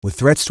With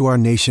threats to our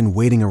nation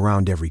waiting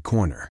around every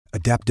corner,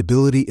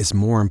 adaptability is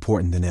more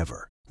important than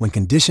ever. When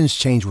conditions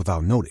change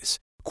without notice,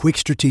 quick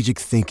strategic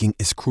thinking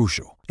is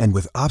crucial. And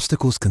with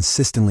obstacles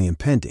consistently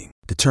impending,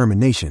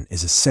 determination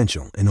is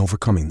essential in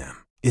overcoming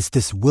them. It's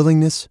this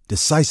willingness,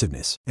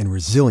 decisiveness, and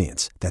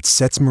resilience that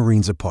sets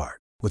Marines apart.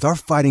 With our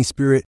fighting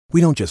spirit, we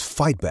don't just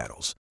fight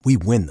battles, we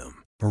win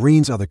them.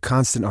 Marines are the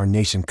constant our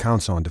nation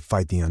counts on to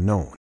fight the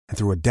unknown. And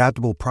through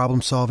adaptable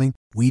problem solving,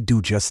 we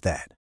do just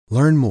that.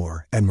 Learn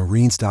more at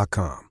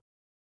marines.com.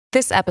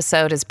 This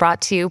episode is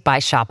brought to you by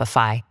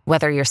Shopify.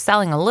 Whether you're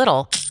selling a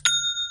little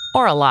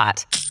or a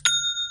lot,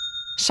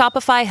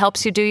 Shopify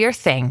helps you do your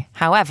thing,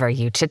 however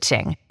you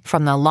cha-ching.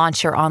 From the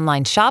launch your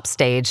online shop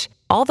stage,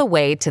 all the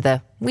way to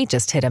the we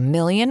just hit 1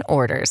 million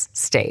orders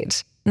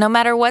stage. No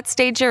matter what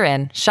stage you're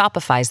in,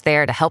 Shopify's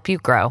there to help you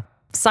grow.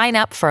 Sign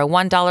up for a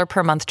 $1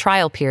 per month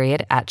trial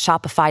period at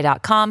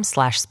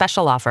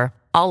shopify.com/special offer,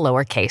 all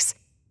lowercase.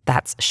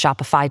 That's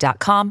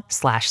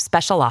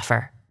shopify.com/special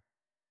offer.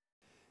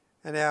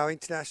 And our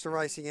international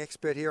racing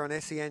expert here on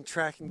SEN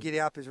Track and Giddy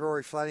Up is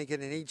Rory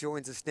Flanagan, and he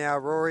joins us now.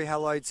 Rory,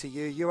 hello to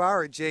you. You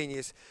are a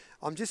genius.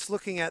 I'm just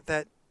looking at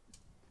that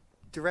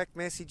direct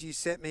message you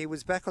sent me. It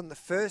was back on the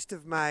 1st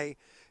of May,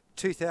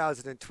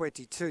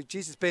 2022.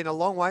 Geez, it's been a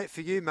long wait for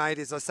you, mate,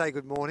 as I say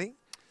good morning.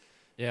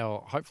 Yeah,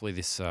 well, hopefully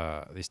this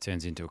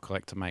turns into a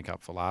collector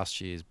make-up for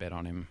last year's bet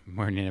on him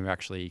when he never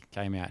actually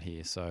came out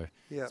here. So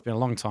It's been a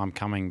long time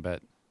coming,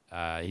 but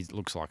he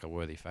looks like a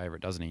worthy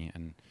favourite, doesn't he?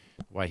 And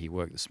the way he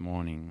worked this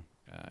morning,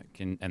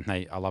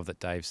 I love that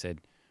Dave said,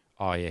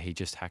 oh yeah, he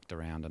just hacked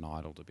around and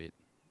idled a bit.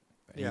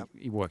 Yeah.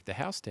 He worked the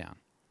house down.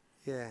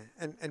 Yeah,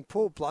 and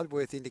Paul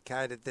Bloodworth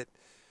indicated that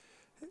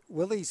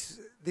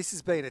this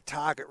has been a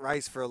target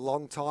race for a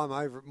long time,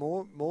 over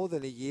more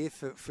than a year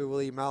for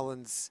Willie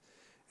Mullins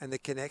and the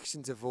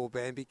connections of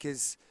Vauban,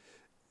 because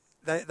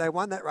they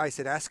won that race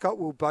at Ascot.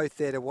 We were both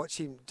there to watch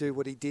him do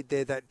what he did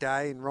there that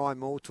day, and Ryan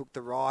Moore took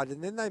the ride.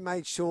 And then they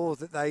made sure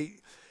that they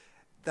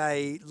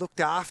looked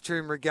after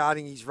him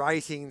regarding his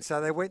rating. And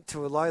so they went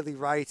to a lowly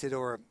rated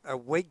or a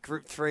weak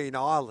Group 3 in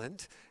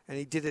Ireland, and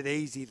he did it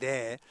easy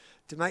there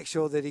to make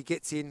sure that he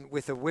gets in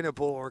with a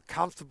winnable or a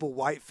comfortable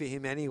weight for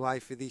him anyway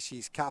for this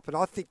year's Cup. And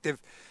I think the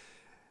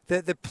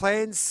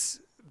plan's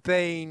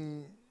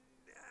been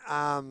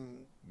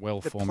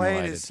well the formulated.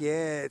 Plan is,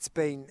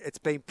 it's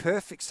been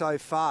perfect so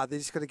far. They're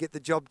just got to get the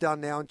job done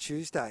now on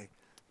Tuesday.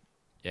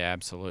 Yeah,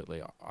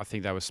 absolutely. I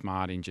think they were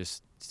smart in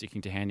just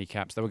sticking to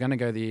handicaps. They were going to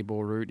go the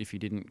Ebor route if he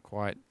didn't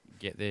quite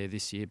get there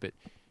this year, but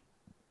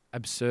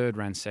Absurd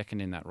ran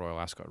second in that Royal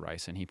Ascot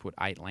race, and he put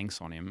 8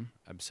 lengths on him.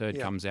 Absurd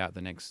comes out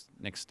the next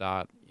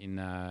start in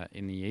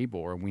the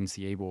Ebor and wins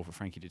the Ebor for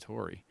Frankie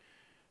Dettori,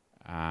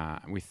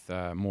 with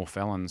more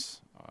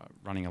felons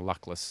running a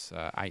luckless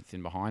 8th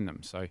in behind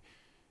them. So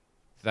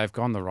they've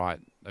pulled the right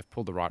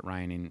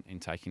rein in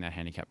taking that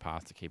handicap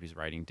path to keep his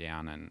rating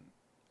down, and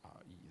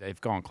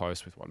they've gone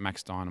close with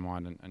Max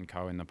Dynamite and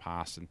co in the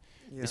past, and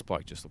this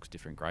bloke just looks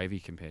different gravy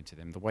compared to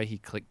them. The way he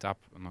clicked up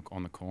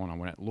on the corner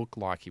when it looked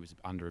like he was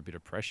under a bit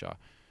of pressure,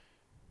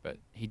 but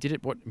he did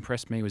it. What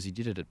impressed me was he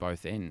did it at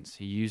both ends.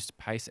 He used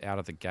pace out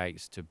of the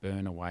gates to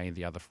burn away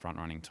the other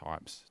front-running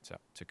types,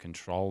 to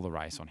control the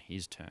race on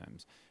his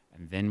terms,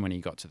 and then when he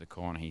got to the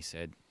corner, he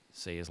said,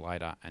 "See you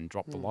later," and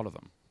dropped a lot of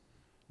them.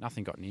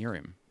 Nothing got near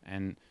him,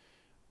 and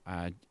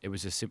it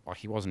was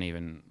he wasn't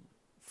even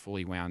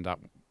fully wound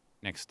up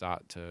next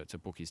start to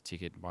book his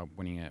ticket by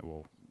winning it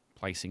or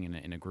placing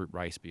in a group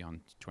race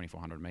beyond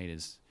 2,400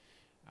 metres.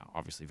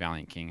 Obviously,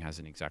 Valiant King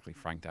hasn't exactly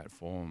franked that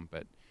form,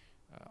 but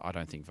I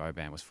don't think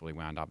Vauban was fully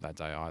wound up that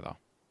day either.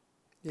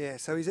 Yeah,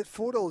 so he's at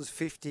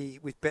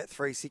 $4.50 with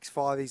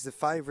Bet365. He's the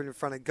favourite in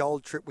front of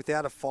Gold Trip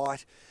without a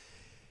fight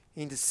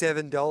into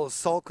 $7.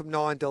 Solcombe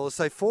 $9.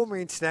 So former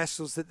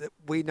internationals that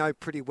we know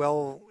pretty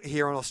well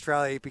here in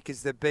Australia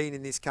because they've been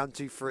in this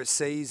country for a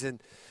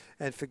season.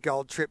 And for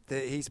Gold Trip,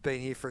 he's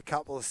been here for a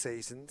couple of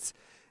seasons.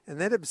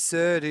 And then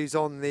Absurd, who's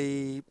on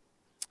the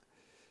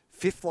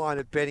 5th line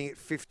of betting at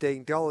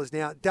 $15.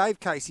 Now, Dave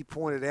Casey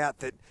pointed out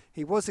that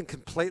he wasn't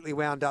completely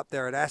wound up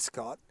there at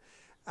Ascot.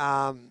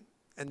 And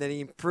then he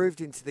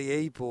improved into the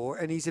Ebor,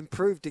 and he's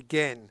improved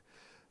again.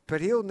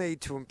 But he'll need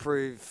to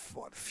improve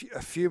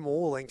a few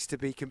more lengths to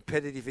be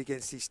competitive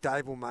against his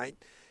stablemate.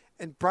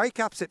 And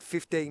breakups at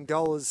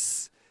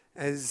 $15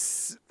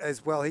 as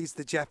well. He's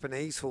the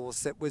Japanese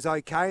horse that was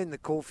okay in the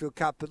Caulfield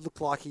Cup, but looked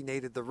like he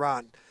needed the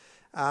run.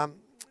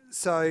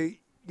 So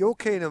you're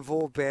keen on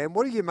Vauban.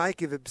 What do you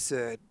make of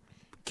Absurd?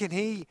 Can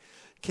he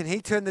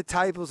turn the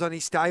tables on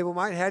his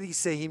stablemate? How do you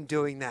see him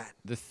doing that?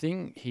 The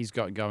thing he's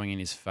got going in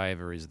his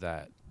favour is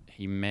that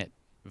he met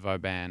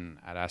Vauban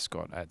at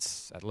Ascot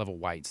at level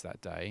weights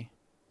that day,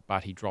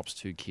 but he drops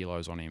 2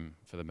 kilos on him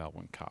for the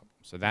Melbourne Cup.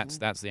 So that's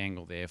the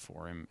angle there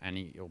for him, and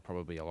he'll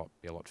probably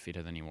be a lot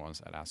fitter than he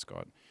was at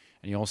Ascot.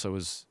 And he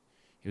was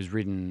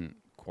ridden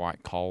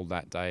quite cold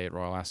that day at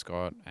Royal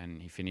Ascot,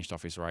 and he finished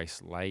off his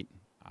race late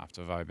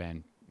after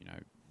Vauban,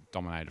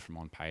 dominated from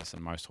on pace,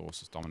 and most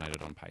horses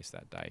dominated on pace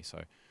that day.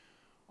 So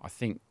I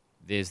think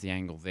there's the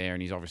angle there,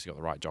 and he's obviously got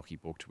the right jockey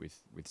booked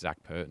with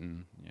Zach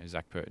Purton.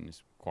 Zach Purton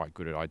is quite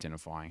good at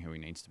identifying who he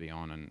needs to be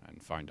on, and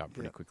phoned up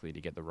pretty quickly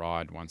to get the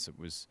ride once it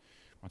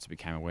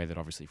became aware that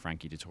obviously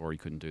Frankie Dettori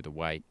couldn't do the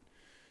weight.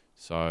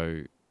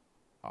 So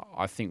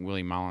I think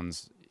Willie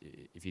Mullins,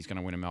 if he's going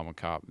to win a Melbourne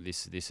Cup,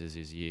 this is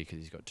his year because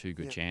he's got two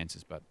good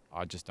chances. But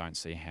I just don't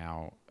see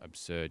how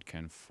Absurd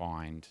can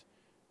find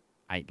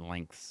 8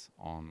 lengths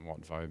on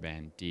what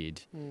Vauban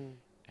did.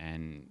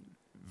 And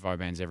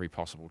Vauban's every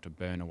possible to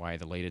burn away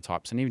the leader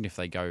types. And even if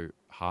they go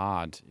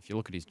hard, if you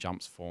look at his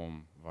jumps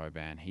form,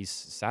 Vauban, he's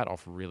sat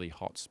off really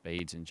hot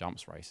speeds in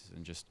jumps races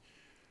and just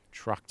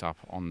trucked up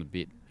on the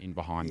bit in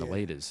behind the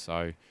leaders.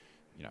 So,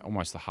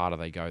 almost the harder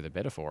they go, the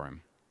better for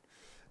him.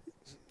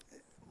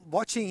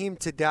 Watching him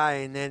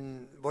today and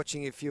then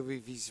watching a few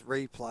of his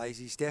replays,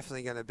 he's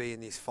definitely going to be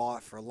in this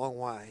fight for a long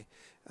way.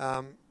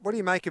 What do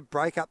you make of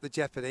Break Up, the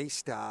Japanese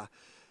star?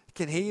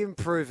 Can he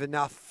improve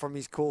enough from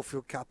his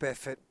Caulfield Cup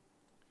effort?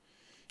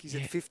 He's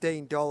at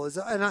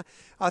 $15. And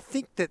I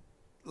think that,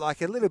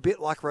 like a little bit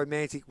like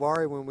Romantic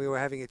Warrior when we were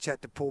having a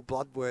chat to Paul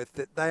Bloodworth,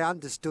 that they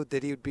understood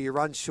that he would be a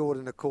run short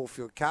in a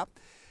Caulfield Cup.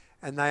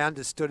 And they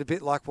understood a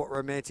bit like what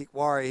Romantic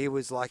Warrior, he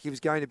was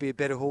going to be a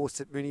better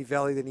horse at Moonee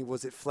Valley than he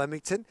was at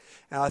Flemington.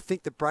 And I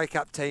think the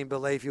breakup team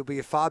believe he'll be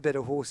a far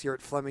better horse here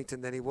at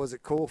Flemington than he was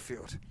at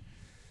Caulfield.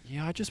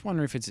 Yeah, I just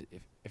wonder if it's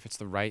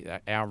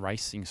our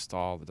racing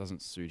style that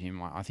doesn't suit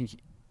him. Like, I think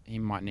he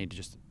might need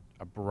just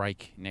a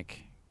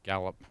breakneck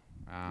gallop,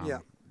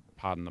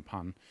 pardon the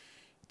pun,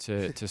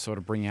 to sort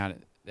of bring out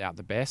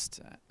the best.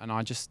 And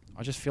I just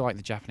feel like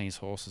the Japanese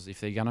horses, if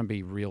they're going to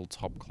be real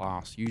top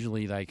class,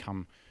 usually they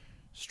come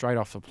straight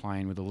off the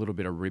plane with a little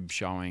bit of rib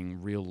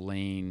showing, real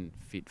lean,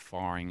 fit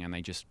firing, and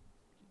they just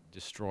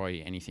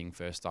destroy anything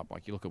first up.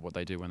 Like, you look at what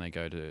they do when they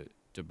go to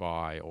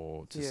Dubai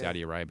or to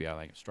Saudi Arabia,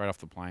 they go straight off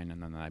the plane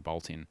and then they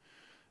bolt in.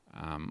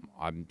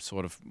 I'm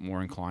sort of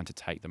more inclined to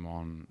take them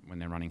on when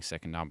they're running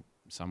second up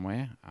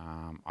somewhere,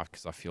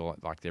 because I feel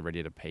like they're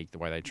ready to peak the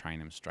way they train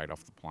them straight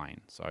off the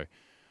plane. So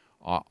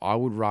I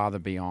would rather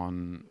be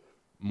on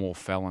More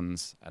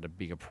Felons at a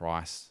bigger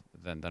price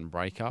than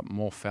Break Up.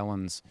 More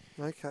Felons,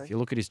 if you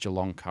look at his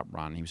Geelong Cup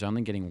run, he was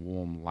only getting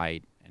warm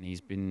late, and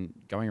he's been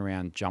going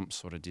around jump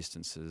sort of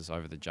distances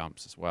over the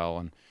jumps as well.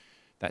 And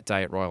that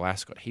day at Royal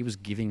Ascot, he was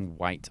giving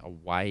weight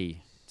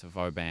away to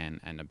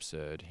Vauban and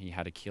Absurd. He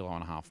had 1.5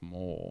 kilos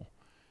more.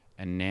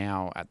 And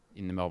now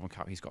in the Melbourne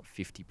Cup, he's got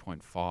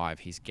 50.5.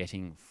 He's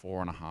getting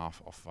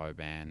 4.5 off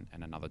Vauban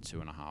and another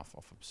 2.5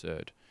 off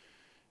Absurd.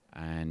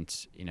 And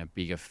in a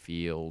bigger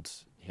field,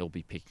 he'll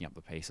be picking up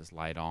the pieces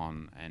late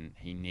on, and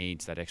he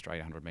needs that extra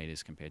 800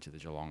 metres compared to the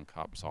Geelong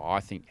Cup. So I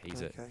think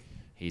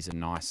he's a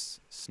nice,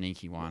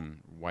 sneaky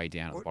one way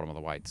down at the bottom of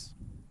the weights.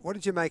 What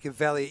did you make of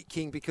Valiant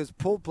King? Because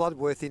Paul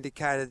Bloodworth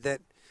indicated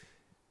that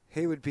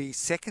he would be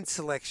second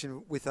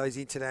selection with those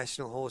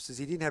international horses.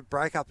 He didn't have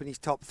Break Up in his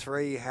top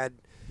 3. He had,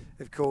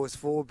 of course,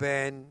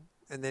 Vauban,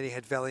 and then he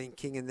had Valiant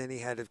King, and then he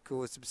had, of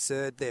course,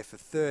 Absurd there for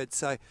third.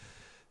 So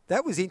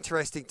that was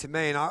interesting to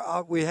me.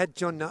 And we had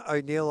John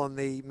O'Neill on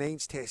the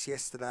means test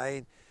yesterday,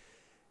 and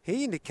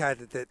he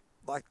indicated that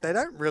they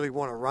don't really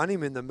want to run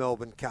him in the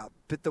Melbourne Cup.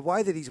 But the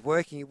way that he's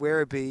working at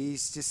Werribee,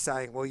 he's just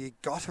saying, well, you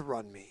got to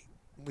run me,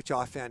 which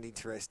I found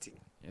interesting.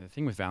 Yeah, the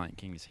thing with Valiant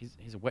King is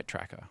he's a wet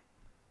tracker.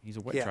 He's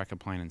a wet tracker,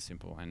 plain and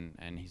simple,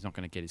 and he's not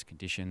going to get his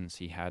conditions.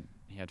 He had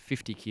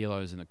 50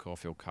 kilos in the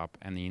Caulfield Cup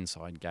and the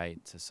inside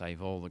gate to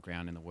save all the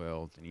ground in the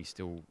world, and he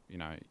still,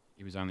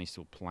 he was only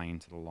still plain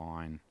to the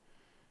line,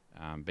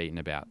 beaten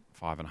about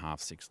 5.5,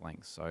 6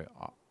 lengths. So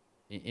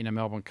in a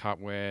Melbourne Cup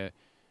where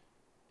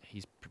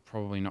he's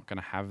probably not going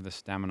to have the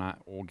stamina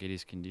or get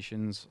his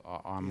conditions,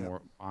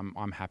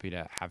 I'm happy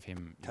to have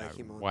him,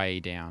 way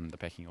down the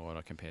pecking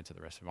order compared to the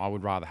rest of them. I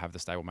would rather have the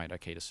stablemate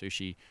Okita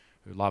Sushi,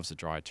 who loves a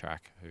dry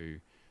track, who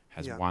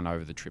has won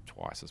over the trip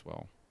twice as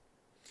well.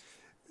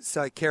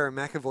 So Kerrin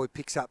McAvoy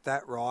picks up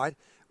that ride.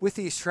 With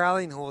the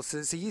Australian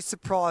horses, are you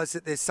surprised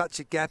that there's such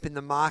a gap in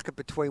the market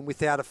between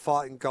Without a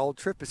Fight and Gold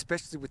Trip,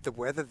 especially with the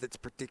weather that's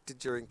predicted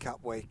during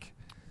Cup Week?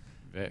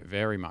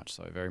 Very much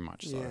so, very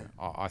much so.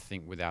 I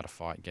think Without a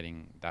Fight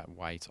getting that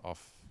weight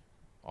off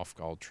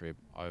Gold Trip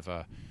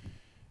over...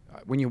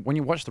 When you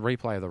watch the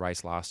replay of the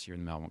race last year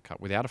in the Melbourne Cup,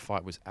 Without a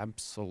Fight was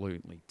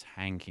absolutely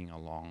tanking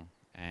along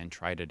and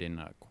traded in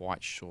a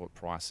quite short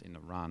price in the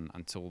run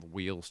until the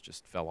wheels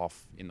just fell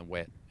off in the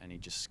wet and he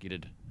just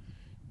skidded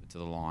to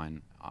the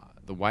line.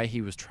 The way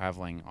he was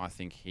travelling, I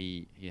think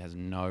he has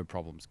no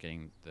problems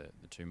getting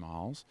the 2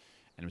 miles,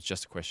 and it was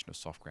just a question of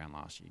soft ground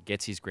last year.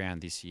 Gets his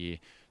ground this year.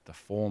 The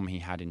form he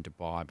had in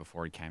Dubai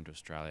before he came to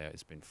Australia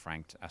has been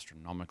franked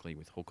astronomically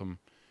with Hookham.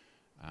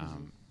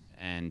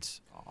 And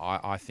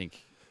I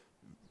think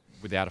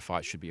Without a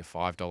Fight should be a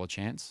 $5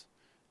 chance,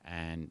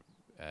 and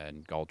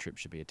Gold Trip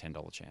should be a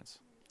 $10 chance.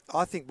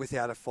 I think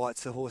Without a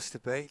Fight's the horse to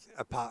beat,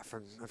 apart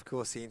from, of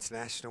course, the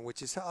International,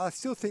 which is... I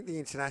still think the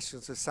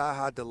Internationals are so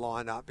hard to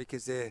line up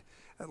because they're...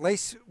 At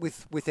least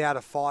Without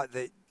a Fight,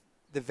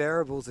 the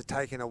variables are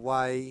taken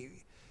away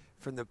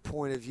from the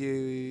point of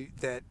view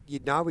that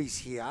he's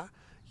here,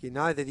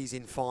 that he's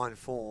in fine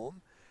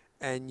form,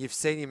 and you've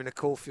seen him in a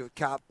Caulfield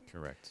Cup.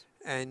 Correct.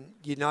 And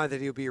you know that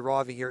he'll be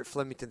arriving here at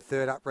Flemington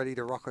third up, ready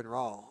to rock and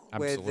roll.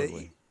 Absolutely.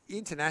 Where the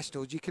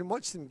internationals, you can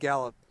watch them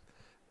gallop,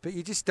 but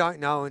you just don't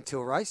know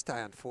until race day,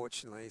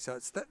 unfortunately. So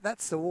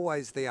that's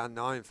always the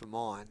unknown for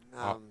mine.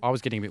 I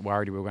was getting a bit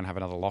worried we were going to have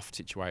another loft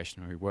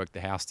situation where we worked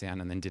the house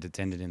down and then did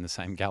attend it in the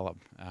same gallop.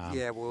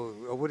 Yeah, well,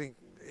 I wouldn't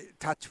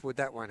touch wood.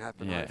 That won't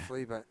happen,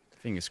 hopefully. But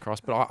fingers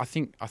crossed. But I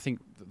think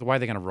the way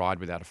they're going to ride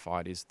without a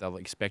fight is they'll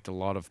expect a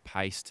lot of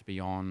pace to be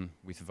on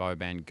with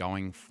Vauban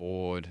going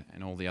forward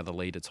and all the other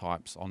leader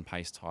types,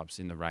 on-pace types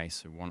in the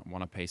race who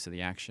want a piece of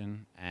the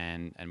action.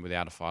 And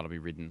without a fight will be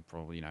ridden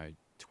probably,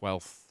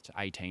 12th to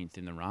 18th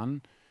in the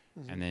run,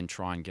 and then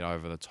try and get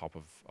over the top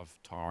of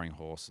tiring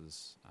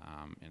horses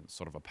in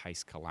sort of a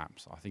pace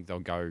collapse. I think they'll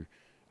go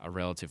a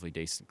relatively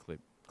decent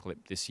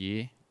clip this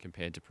year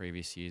compared to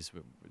previous years.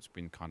 It's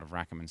been kind of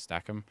rack 'em and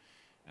stack 'em.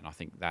 And I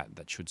think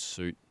that should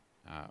suit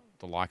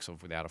the likes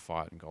of Without a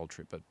Fight and Gold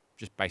Trip. But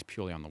just based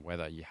purely on the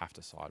weather, you have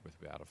to side with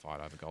Without a Fight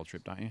over Gold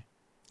Trip, don't you?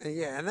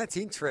 Yeah, and that's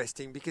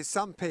interesting because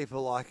some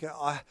people I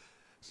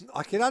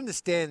can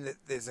understand that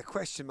there's a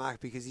question mark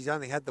because he's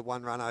only had the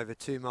one run over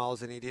 2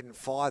 miles and he didn't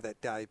fire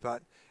that day.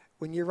 But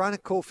when you run a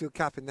Caulfield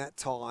Cup in that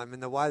time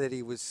and the way that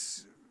he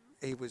was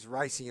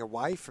racing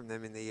away from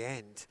them in the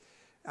end,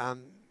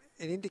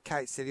 it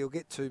indicates that he'll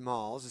get 2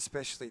 miles,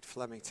 especially at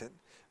Flemington.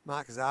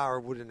 Mark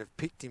Zara wouldn't have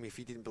picked him if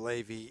he didn't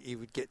believe he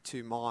would get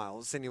 2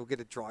 miles, and he'll get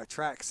a dry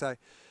track. So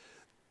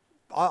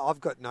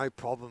I've got no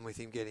problem with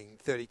him getting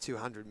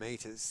 3,200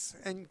 metres.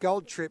 And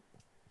Gold Trip's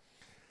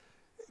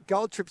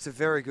a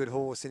very good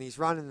horse, and his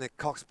run in the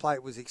Cox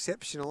Plate was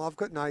exceptional. I've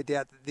got no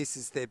doubt that this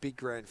is their big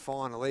grand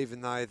final,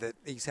 even though that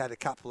he's had a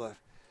couple of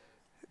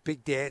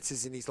big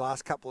dances in his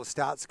last couple of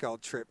starts,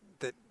 Gold Trip,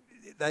 that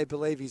they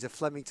believe he's a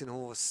Flemington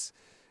horse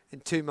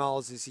and 2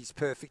 miles is his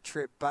perfect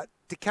trip. But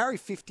to carry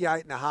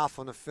 58.5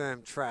 on a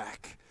firm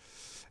track,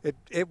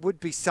 it would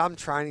be some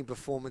training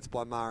performance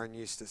by Mara and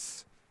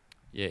Eustace.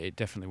 Yeah, it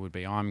definitely would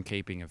be. I'm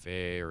keeping a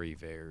very,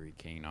 very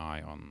keen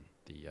eye on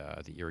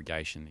the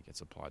irrigation that gets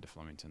applied to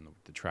Flemington,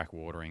 the track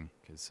watering,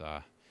 because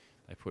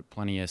they put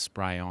plenty of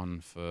spray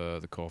on for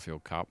the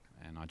Caulfield Cup,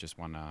 and I just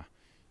wonder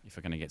if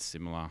we're going to get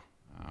similar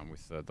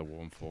with the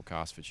warm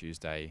forecast for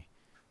Tuesday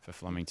for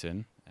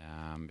Flemington.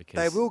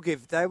 Because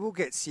they will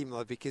get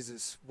similar because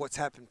it's what's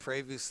happened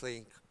previously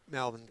in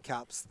Melbourne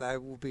Cups. They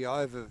will be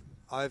over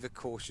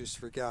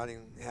cautious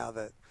regarding how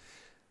that.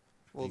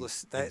 Well,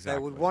 they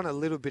would want a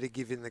little bit of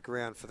give in the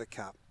ground for the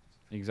Cup.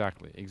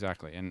 Exactly,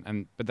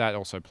 but that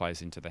also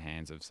plays into the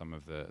hands of some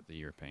of the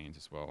Europeans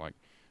as well. Like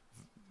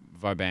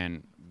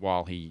Vauban,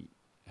 while he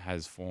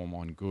has form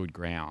on good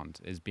ground,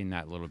 there's been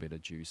that little bit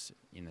of juice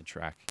in the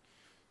track,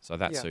 so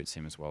that suits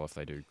him as well if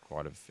they do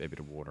quite a fair bit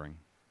of watering.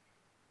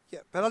 Yeah,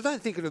 but I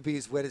don't think it'll be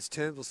as wet as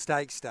Turnbull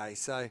Stakes Day,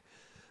 so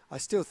I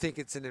still think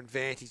it's an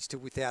advantage to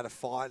Without a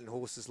Fight and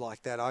horses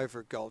like that over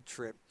a Gold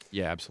Trip.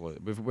 Yeah,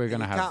 absolutely. We're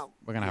going to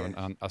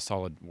have a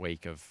solid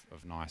week of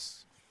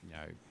nice,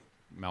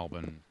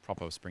 Melbourne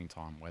proper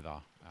springtime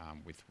weather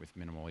with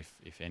minimal,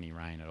 if any,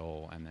 rain at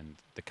all, and then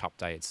the Cup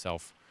day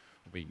itself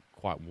will be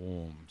quite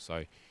warm.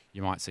 So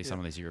you might see some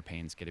of these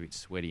Europeans get a bit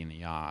sweaty in the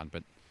yard,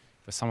 but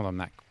for some of them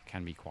that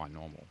can be quite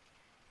normal.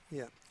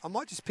 Yeah, I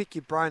might just pick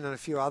your brain on a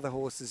few other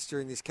horses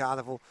during this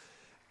carnival.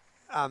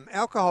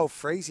 Alcohol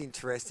Free's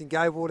interesting.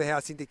 Gabe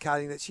Waterhouse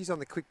indicating that she's on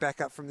the quick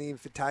backup from the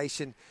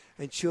invitation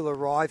and she'll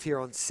arrive here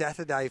on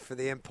Saturday for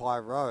the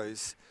Empire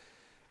Rose.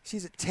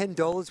 She's at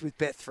 $10 with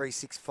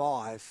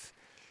Bet365.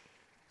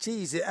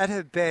 Geez, at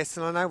her best,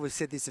 and I know we've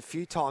said this a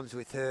few times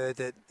with her,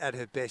 that at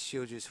her best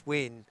she'll just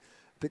win.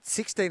 But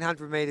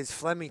 1,600 metres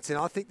Flemington,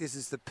 I think this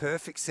is the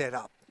perfect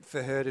setup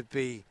for her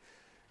to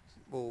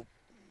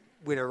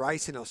win a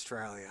race in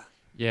Australia.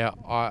 Yeah,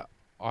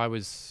 I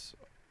was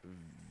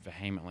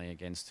vehemently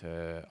against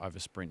her over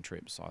sprint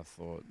trips. I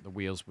thought the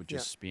wheels would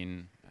just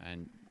spin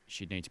and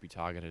she'd need to be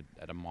targeted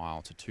at a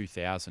mile to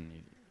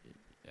 2,000.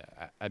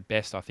 At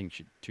best, I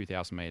think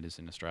 2,000 metres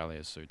in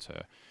Australia suits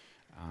her.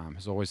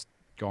 Has always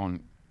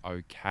gone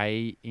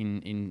okay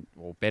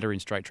or better in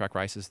straight track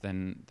races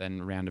than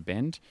around a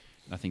bend.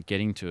 And I think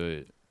getting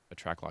to a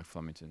track like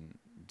Flemington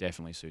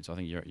definitely suits. I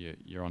think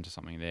you're onto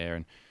something there.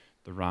 And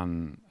the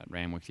run at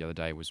Randwick the other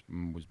day was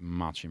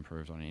much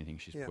improved on anything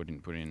she's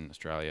put in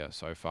Australia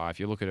so far. If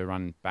you look at her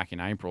run back in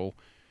April,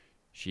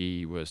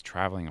 she was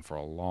travelling for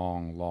a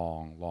long,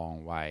 long,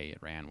 long way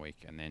at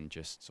Randwick, and then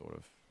just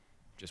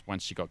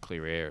once she got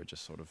clear air, it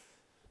just sort of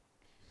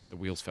the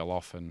wheels fell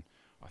off. And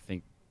I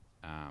think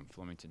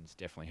Flemington's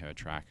definitely her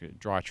track. A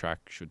dry track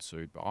should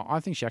suit, but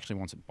I think she actually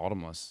wants it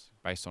bottomless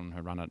based on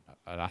her run at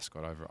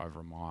Ascot over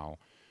a mile.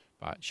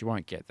 But she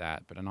won't get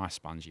that. But a nice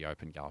spongy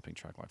open galloping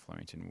track like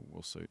Flemington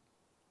will suit.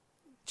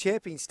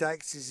 Champion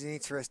Stakes is an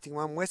interesting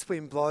one. West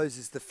Wind Blows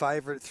is the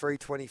favourite at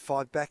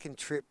 325, back and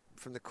trip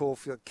from the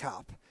Caulfield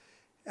Cup.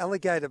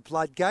 Alligator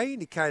Blood Gay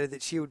indicated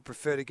that she would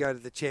prefer to go to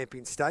the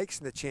Champion Stakes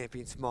and the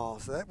Champions Mile,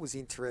 so that was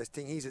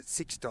interesting. He's at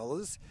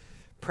 $6.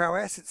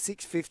 Prowess at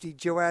 $6.50.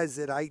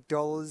 Joaz at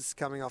 $8,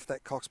 coming off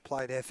that Cox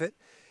Plate effort.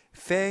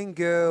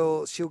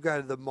 Fangirl, she'll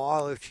go to the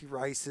mile if she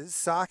races.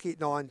 Saki at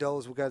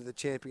 $9 will go to the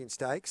Champion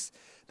Stakes.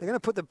 They're going to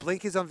put the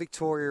blinkers on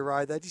Victoria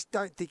Road. They just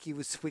don't think he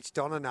was switched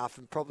on enough,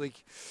 and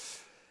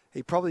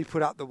he probably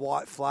put up the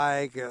white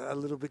flag a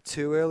little bit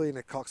too early in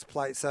a Cox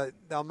Plate. So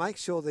they'll make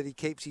sure that he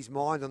keeps his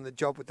mind on the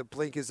job with the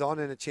blinkers on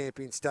in a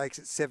Champion Stakes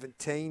at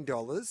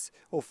 $17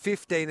 or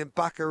 $15, and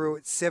Buckaroo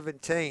at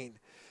 $17.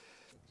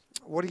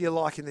 What do you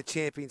like in the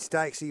Champion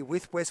Stakes? Are you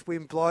with West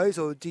Wind Blows,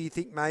 or do you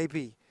think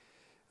maybe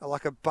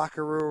like a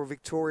Buckaroo or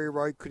Victoria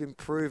Road could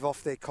improve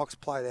off their Cox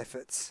Plate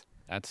efforts?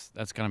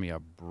 That's going to be a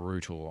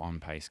brutal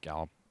on-pace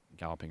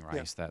galloping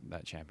race,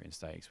 that Champion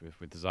Stakes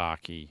with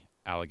Zaki,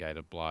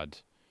 Alligator Blood.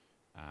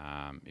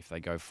 If they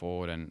go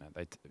forward, and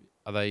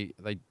are they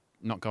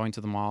not going to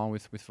the mile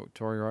with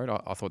Victoria Road?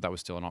 I thought that was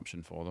still an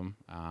option for them.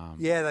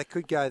 They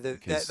could go.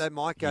 They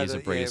might go. He's a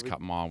Breeders' Cup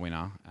mile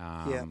winner.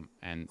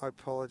 And I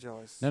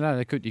apologise. No,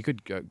 they could. You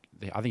could go.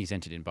 I think he's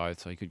entered in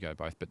both, so he could go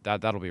both. But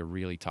that'll be a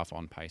really tough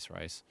on-pace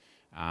race.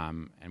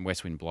 And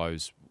West Wind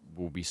Blows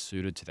will be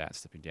suited to that,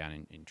 stepping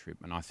down in trip.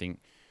 And I think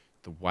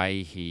the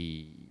way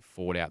he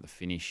fought out the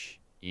finish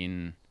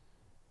in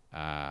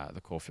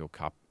the Caulfield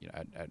Cup,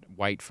 at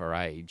weight for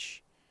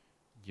age,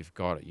 you've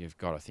got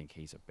to think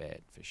he's a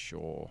bet for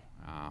sure.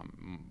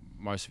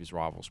 Most of his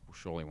rivals will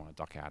surely want to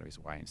duck out of his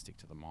way and stick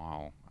to the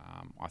mile.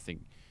 I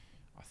think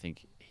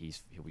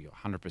he'll be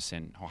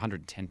 100%,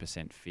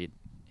 110% fit.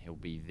 He'll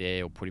be there.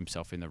 He'll put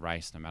himself in the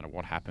race no matter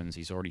what happens.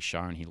 He's already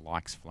shown he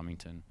likes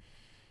Flemington,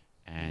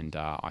 and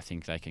I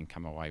think they can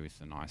come away with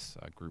a nice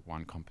Group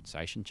 1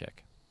 compensation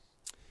check.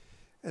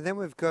 And then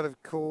we've got,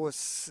 of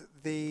course,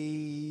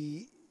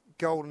 the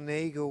Golden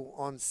Eagle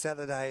on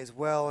Saturday as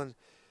well, and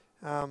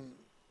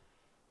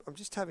I'm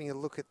just having a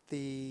look at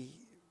the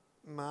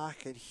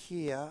market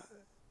here.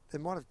 They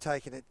might have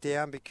taken it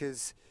down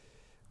because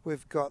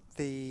we've got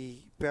the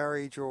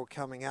Barry draw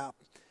coming up.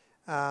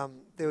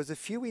 There was a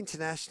few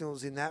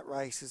internationals in that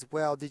race as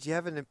well. Did you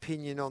have an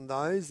opinion on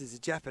those? There's a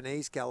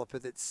Japanese galloper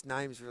that's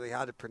name's really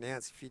hard to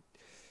pronounce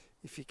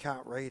if you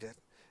can't read it.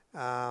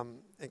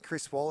 And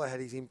Chris Waller had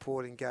his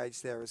import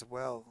engaged there as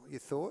well. Your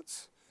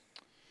thoughts?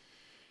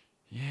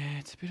 Yeah,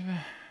 it's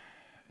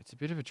a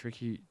bit of a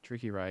tricky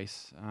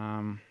race.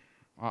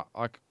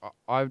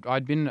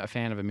 I'd been a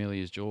fan of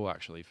Amelia's Jewel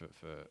actually for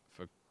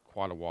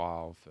quite a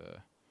while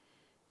for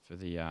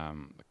the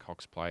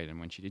Cox Plate, and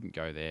when she didn't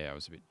go there, I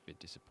was a bit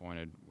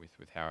disappointed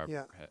with how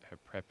her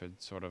prep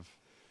had sort of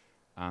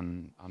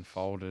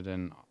unfolded.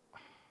 And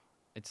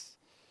it's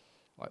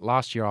like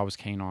last year I was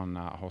keen on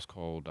a horse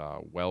called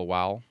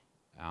Well,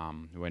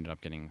 who ended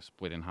up getting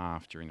split in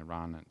half during the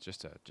run. And it's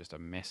just a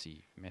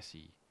messy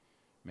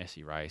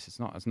race. It's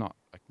not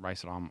a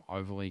race that I'm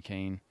overly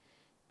keen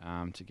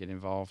to get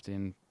involved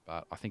in,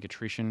 but I think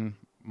attrition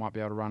might be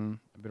able to run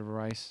a bit of a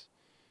race.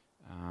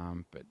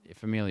 But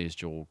if Amelia's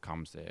Jewel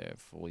comes there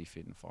fully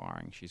fit and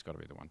firing, she's got to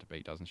be the one to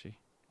beat, doesn't she?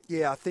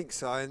 Yeah, I think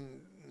so.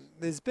 And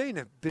there's been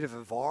a bit of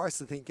a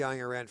virus, I think, going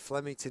around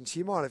Flemington.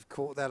 She might have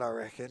caught that, I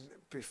reckon,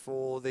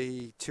 before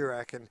the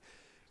Toorak. And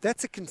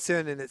that's a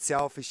concern in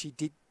itself, as she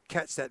did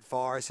catch that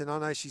virus. And I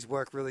know she's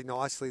worked really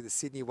nicely, the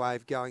Sydney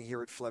Wave, going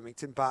here at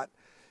Flemington. But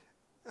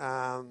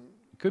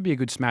it could be a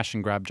good smash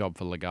and grab job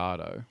for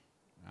Legato.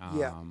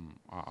 Yeah.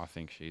 I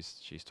think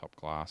she's top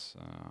class,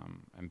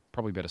 and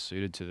probably better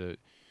suited to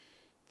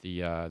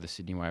the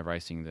Sydney way of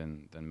racing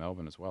than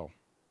Melbourne as well.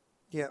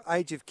 Yeah,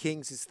 Age of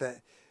Kings is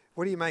that.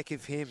 What do you make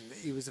of him?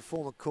 He was a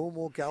former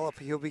Coolmore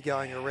galloper. He'll be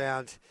going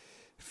around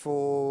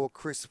for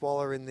Chris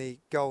Waller in the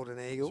Golden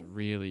Eagle. It's a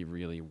really,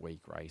 really weak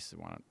race, the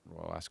one at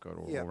Royal Ascot,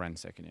 or ran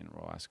second in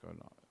Royal Ascot.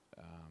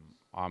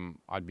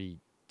 I'd be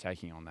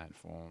taking on that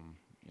form.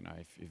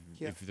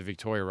 If the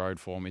Victoria Road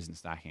form isn't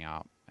stacking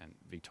up, and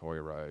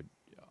Victoria Road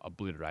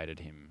obliterated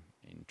him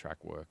in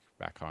track work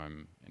back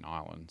home in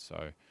Ireland,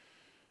 so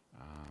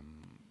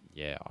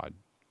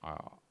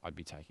I'd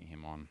be taking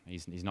him on.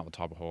 He's not the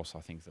type of horse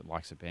I think that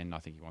likes a bend. I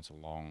think he wants a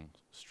long,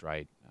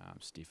 straight,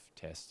 stiff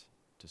test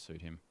to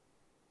suit him.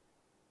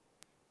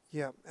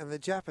 Yeah, and the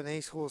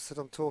Japanese horse that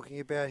I'm talking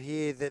about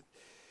here, that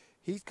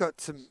he's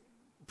got some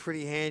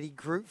pretty handy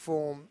group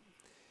form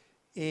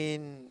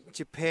in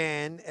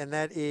Japan, and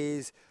that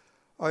is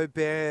I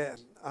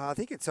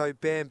think it's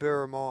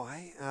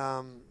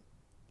Obamburamai.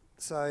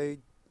 So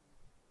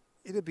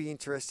it'll be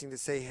interesting to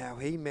see how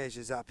he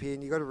measures up here,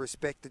 and you've got to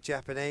respect the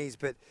Japanese,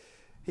 but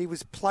he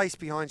was placed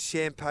behind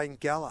Champagne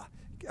Gala.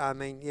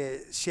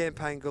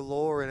 Champagne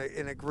Galore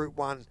in a Group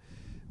 1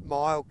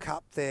 mile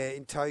cup there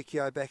in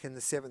Tokyo back in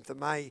the 7th of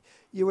May.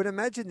 You would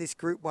imagine this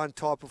Group 1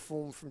 type of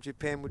form from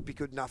Japan would be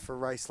good enough for a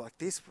race like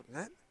this, wouldn't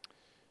it?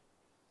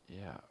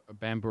 Yeah,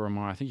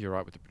 Bamburamai, I think you're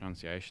right with the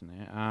pronunciation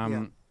there.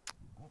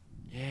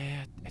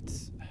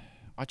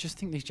 I just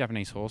think these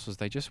Japanese horses,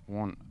 they just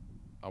want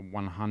a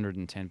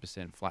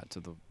 110% flat to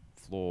the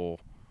floor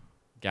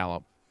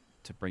gallop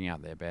to bring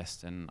out their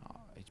best, and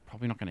it's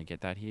probably not going to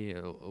get that here.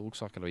 It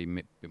looks like it'll be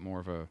a bit more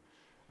of a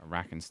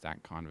rack and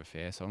stack kind of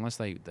affair. So unless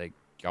they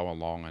go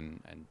along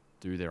and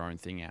do their own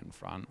thing out in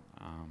front,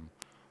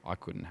 I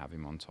couldn't have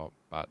him on top.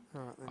 But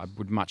I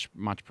would much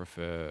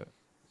prefer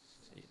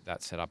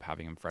that setup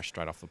having him fresh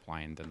straight off the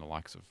plane than the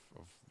likes of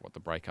what the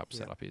breakup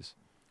setup is.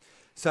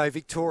 So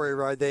Victoria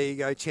Road, there you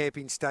go.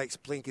 Champion Stakes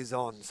blinkers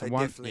on. So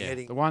definitely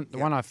heading. The one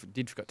I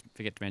did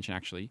forget to mention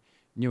actually,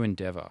 New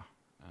Endeavour.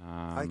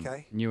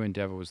 Okay. New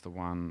Endeavour was the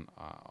one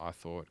I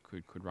thought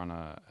could run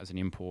as an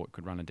import,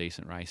 could run a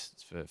decent race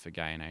for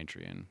Gay and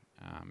Adrian.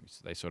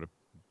 So they sort of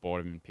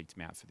bought him and picked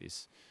him out for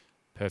this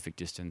perfect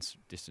distance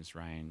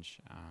range.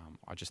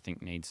 I just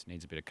think needs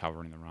a bit of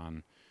cover in the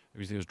run. It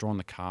was drawn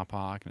the car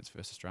park in its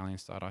first Australian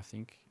start, I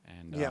think,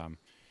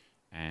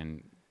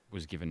 and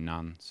was given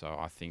none. So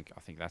I think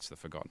that's the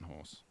forgotten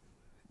horse.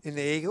 In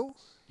the Eagle?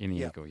 In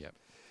the Eagle, yep.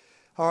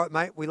 All right,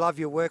 mate. We love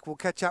your work. We'll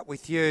catch up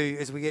with you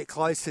as we get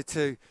closer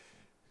to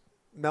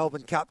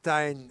Melbourne Cup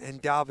Day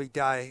and Derby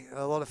Day.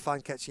 A lot of fun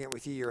catching up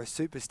with you. You're a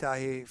superstar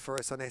here for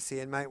us on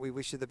SEN, mate. We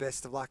wish you the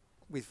best of luck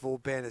with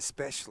Vauban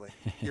especially.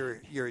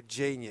 You're a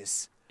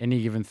genius.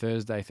 Any given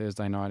Thursday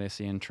night,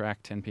 SEN track,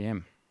 10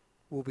 p.m.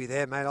 We'll be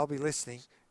there, mate. I'll be listening.